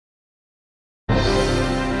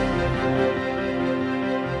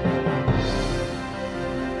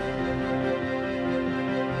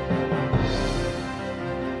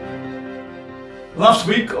Last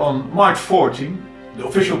week on March 14, the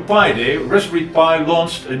official Pi Day, Raspberry Pi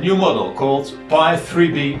launched a new model called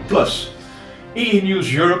Pi3B+. EE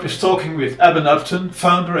News Europe is talking with Eben Upton,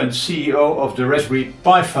 founder and CEO of the Raspberry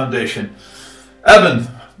Pi Foundation. Eben,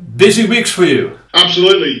 busy weeks for you.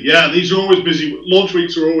 Absolutely, yeah, these are always busy, launch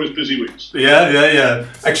weeks are always busy weeks. Yeah.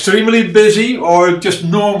 Extremely busy or just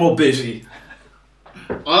normal busy?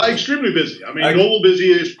 Extremely busy. I mean, normal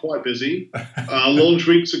busy is quite busy. Launch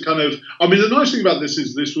weeks are kind of, I mean, the nice thing about this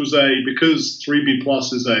is this was because 3B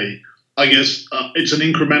Plus is I guess it's an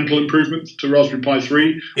incremental improvement to Raspberry Pi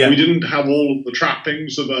 3. Yeah. We didn't have all of the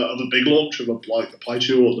trappings of a big launch like the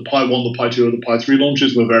Pi2 or the Pi1, the Pi2 or the Pi 3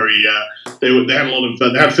 launches were very, they had a lot of,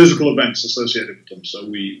 they had physical events associated with them. So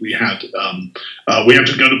we had to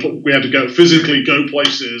go physically go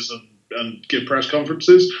places and give press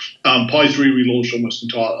conferences. Pi 3 we launched almost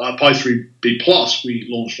entirely. Pi 3B Plus we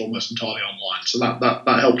launched almost entirely online. So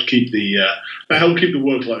that helped keep the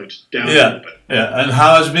workload down a little bit. Yeah, and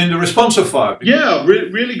how has been the response so far? Yeah,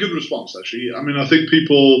 really good response actually. I mean, I think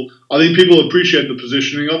people appreciate the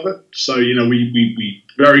positioning of it. So we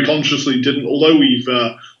very consciously didn't. Although we've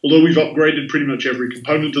upgraded pretty much every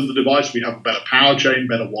component of the device, we have a better power chain,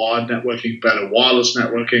 better wired networking, better wireless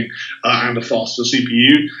networking, and a faster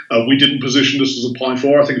CPU. We didn't position this as a Pi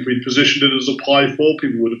 4. I think if we'd positioned it as a Pi 4,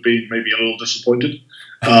 people would have been maybe a little disappointed.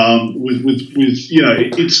 We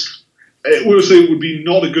would say it would be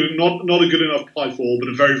not a good enough Pi 4, but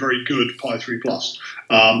a very, very good Pi 3 Plus.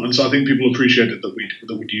 And so I think people appreciated that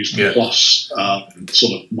we'd used the plus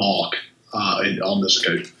sort of mark on this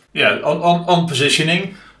occasion. Yeah, on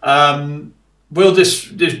positioning, will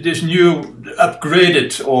this new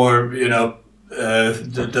upgraded or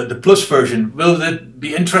the plus version, will it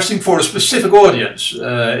be interesting for a specific audience?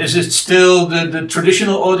 Is it still the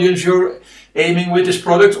traditional audience you're aiming with this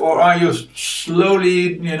product, or are you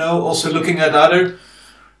slowly, also looking at other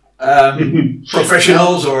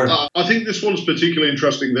professionals? Or I think this one's particularly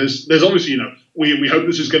interesting. There's obviously, we hope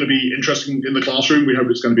this is going to be interesting in the classroom. We hope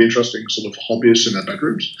it's going to be interesting sort of hobbyists in their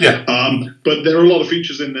bedrooms. Yeah. But there are a lot of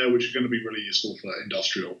features in there which are going to be really useful for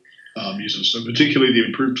industrial users. So particularly the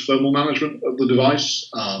improved thermal management of the device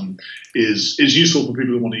is useful for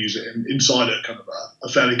people who want to use it inside a kind of a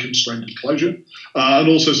fairly constrained enclosure. And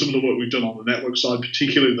also some of the work we've done on the network side,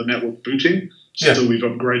 particularly the network booting. So we've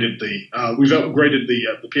upgraded the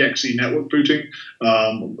PXE network booting.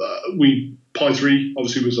 Pi 3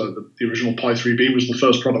 obviously was the original Pi 3B was the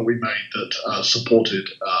first product we made that supported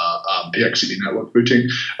PXE network booting.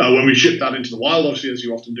 When we shipped that into the wild, obviously, as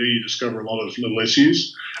you often do, you discover a lot of little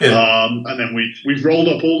issues. And then we've rolled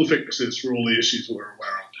up all the fixes for all the issues that we're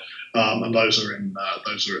aware of. And those have made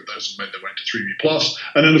their way to 3B Plus.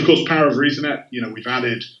 And then, of course, Power over Ethernet. We've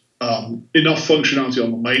added enough functionality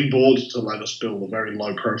on the main board to let us build a very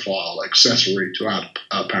low-profile accessory to add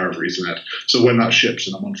Power over Ethernet. So when that ships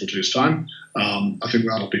in a month or two's time, I think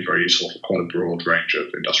that'll be very useful for quite a broad range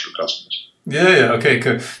of industrial customers. Yeah, okay,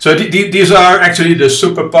 cool. So these are actually the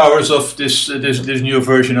superpowers of this new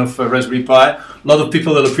version of Raspberry Pi. A lot of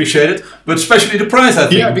people will appreciate it, but especially the price, I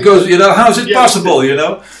think, because how is it possible?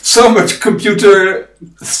 So much computer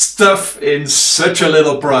stuff in such a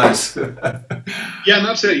little price. Yeah, and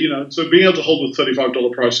that's it. So being able to hold the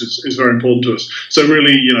 $35 price is very important to us. So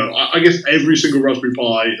really, I guess every single Raspberry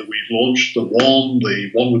Pi that we've launched, the one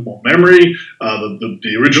with more memory,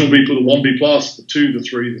 the original B, the 1B Plus, the 2, the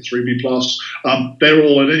 3, the 3B Plus. They're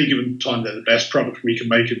all at any given time they're the best product we can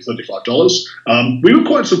make at $35. We were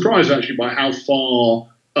quite surprised actually by how far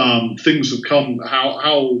things have come,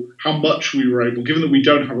 how much we were able, given that we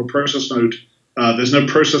don't have a process node. There's no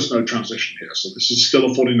process node transition here, so this is still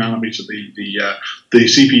a 40 nanometer. The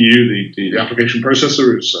CPU, the application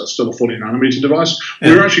processor is still a 40 nanometer device.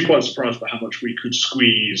 We were actually quite surprised by how much we could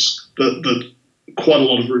squeeze. Quite a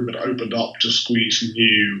lot of room had opened up to squeeze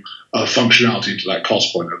new functionality into that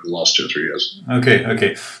cost point over the last 2 or 3 years.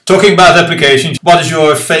 Okay. Talking about applications, what is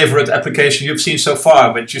your favorite application you've seen so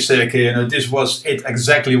far? But you say, this was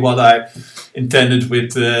exactly what I intended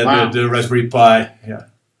with the Raspberry Pi. Yeah.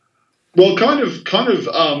 Well, kind of.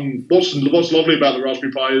 What's lovely about the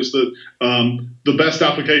Raspberry Pi is that the best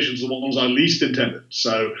applications are the ones I least intended.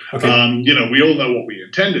 So, we all know what we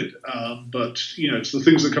intended, but it's the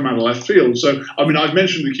things that come out of left field. So, I mean, I've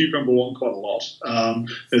mentioned the Cucumber one quite a lot.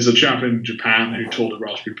 There's a chap in Japan who taught a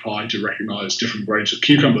Raspberry Pi to recognize different grades of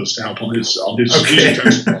cucumbers to help on his using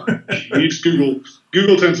TensorFlow. He used Google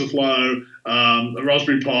TensorFlow, a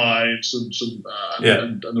Raspberry Pi, and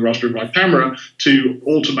the Raspberry Pi camera to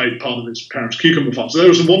automate part of its parent's Cucumber file. So there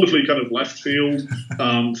were some wonderfully kind of left field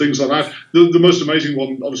things like that. The most amazing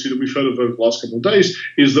one, obviously, that we've heard of over the last couple of days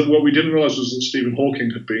is that what we didn't realize was that Stephen Hawking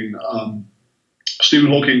had been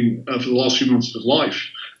Stephen Hawking, for the last few months of his life,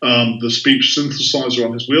 the speech synthesizer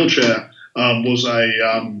on his wheelchair was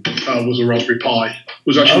a Raspberry Pi.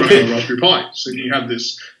 Was actually running on a Raspberry Pi. So he had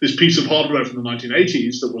this piece of hardware from the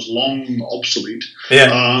 1980s that was long obsolete,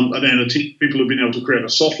 and then a team of people have been able to create a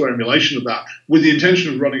software emulation of that with the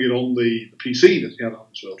intention of running it on the PC that he had on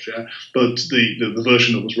his wheelchair. But the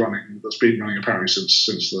version that's been running apparently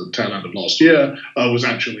since the tail end of last year was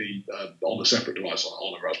actually on a separate device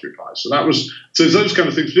on a Raspberry Pi. So those kind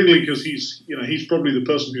of things, particularly because he's probably the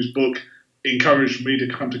person whose book encouraged me to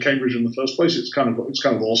come to Cambridge in the first place. It's kind of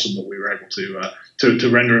awesome that we were able to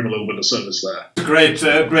render him a little bit of service there. Great,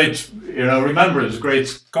 remembrance,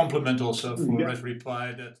 great compliment also for Raspberry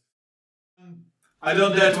Pi. That I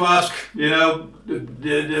don't dare to ask, the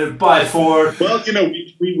Pi4. Well,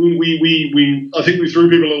 we I think we threw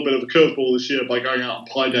people a little bit of a curveball this year by going out on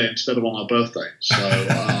Pi Day instead of on our birthday. So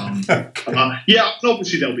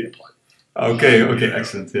obviously there'll be a Pi. Okay,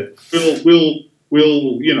 excellent.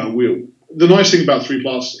 We'll the nice thing about 3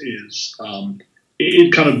 Plus is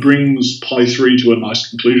it kind of brings Pi3 to a nice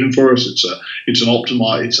conclusion for us.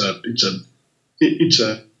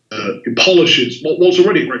 It polishes what's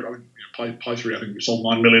already a great. Pi3, I think we sold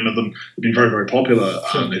 9 million of them. They've been very, very popular.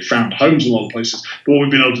 They've found homes in a lot of places. But what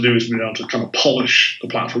we've been able to do is we've been able to kind of polish the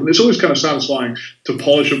platform. And it's always kind of satisfying to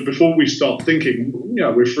polish it before we start thinking,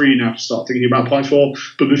 we're free now to start thinking about Pi4.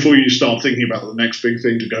 But before you start thinking about the next big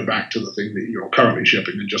thing, to go back to the thing that you're currently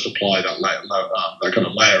shipping and just apply that kind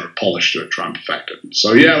of layer of polish to try and perfect it.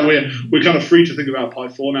 So we're kind of free to think about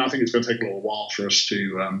Pi4 now. I think it's going to take a little while for us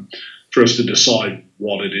to decide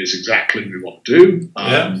what it is exactly we want to do.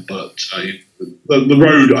 But the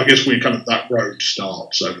road, I guess that road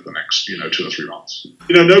starts over the next 2 or 3 months.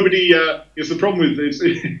 Nobody. It's the problem with this.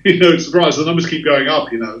 It's surprised the numbers keep going up.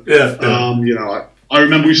 I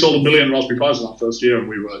remember we sold 1 million Raspberry Pis in our first year, and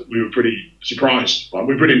we were pretty surprised. But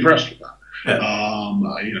we're pretty impressed with that.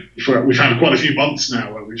 We've had quite a few months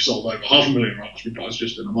now where we've sold over 500,000 Raspberry Pis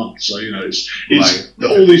just in a month. So it's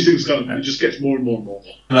all these things it just gets more and more and more.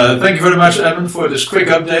 Thank you very much, Eben, for this quick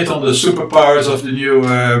update on the superpowers of the new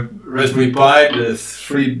Raspberry Pi, the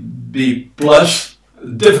 3B Plus.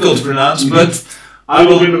 Difficult to pronounce, but a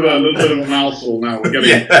little bit of a mouthful now. We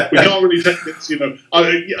can't really take this.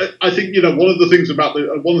 I think one of the things about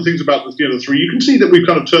the 3, you can see that we've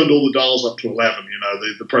kind of turned all the dials up to 11.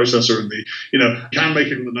 The processor and can make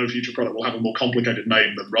it in the no future product will have a more complicated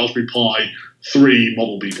name than Raspberry Pi 3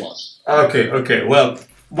 Model B Plus. Okay. Well,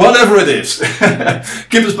 whatever it is,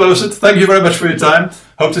 keep us posted. Thank you very much for your time.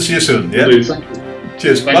 Hope to see you soon. Yeah. Thank you.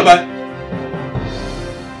 Cheers. Bye bye.